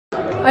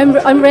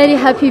I'm really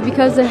happy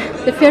because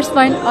the first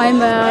time I'm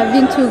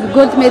been to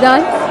gold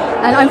medal,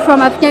 and I'm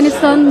from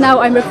Afghanistan. Now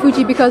I'm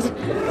refugee because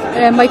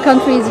my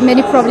country is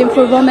many problem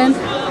for women,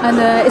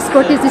 and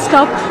sport is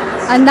stopped.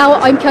 And now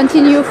I'm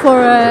continue for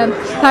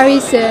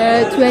Paris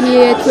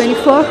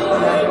 2024,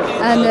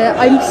 and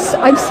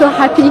I'm so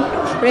happy,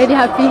 really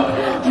happy.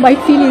 My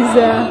feel is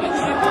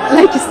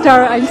like a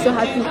star. I'm so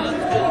happy.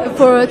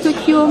 For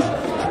Tokyo,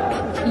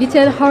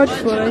 little hard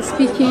for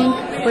speak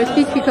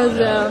because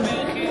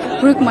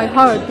broke my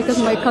heart because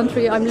my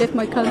country. I'm left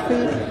my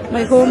country,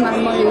 my home,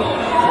 and my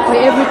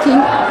everything,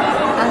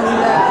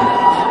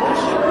 and.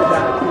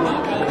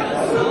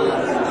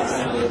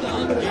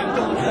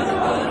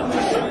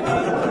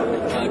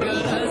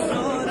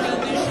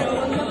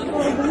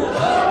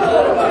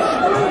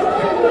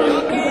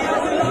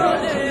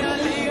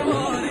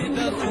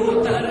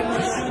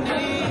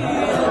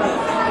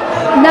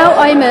 Now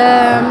I'm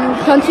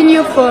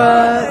continue for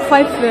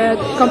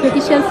 5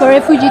 competition for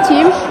refugee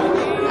team,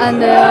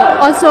 and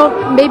also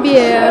maybe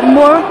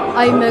more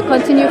I'm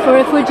continue for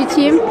refugee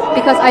team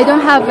because I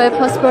don't have a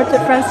passport to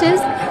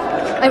France.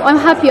 I'm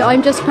happy.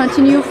 I'm just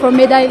continue for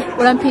Madel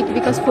Olympic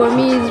because for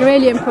me it's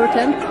really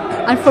important,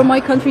 and for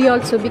my country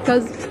also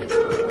because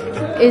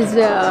is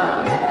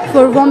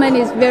for women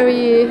is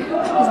very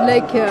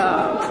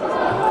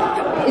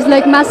it's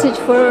like message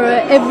for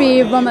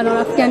every woman of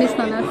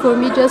Afghanistan, and for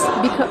me just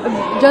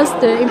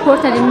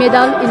important in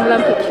medal in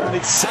Olympic.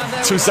 It's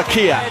to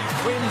Zakia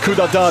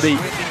Khudadadi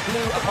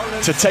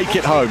to take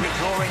it home.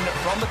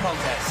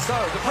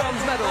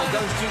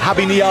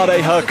 Habi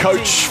Niade, her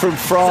coach from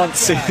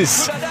France,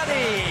 is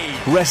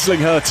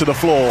wrestling her to the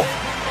floor.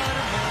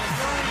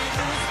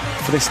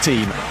 For this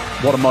team,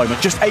 what a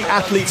moment. Just 8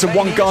 athletes and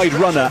 1 guide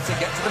runner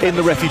in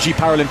the Refugee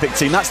Paralympic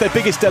team. That's their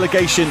biggest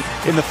delegation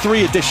in the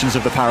 3 editions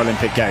of the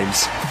Paralympic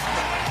Games.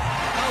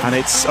 And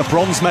it's a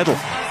bronze medal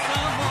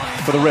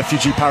for the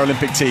Refugee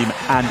Paralympic team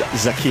and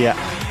Zakia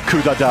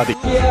Khudadadi.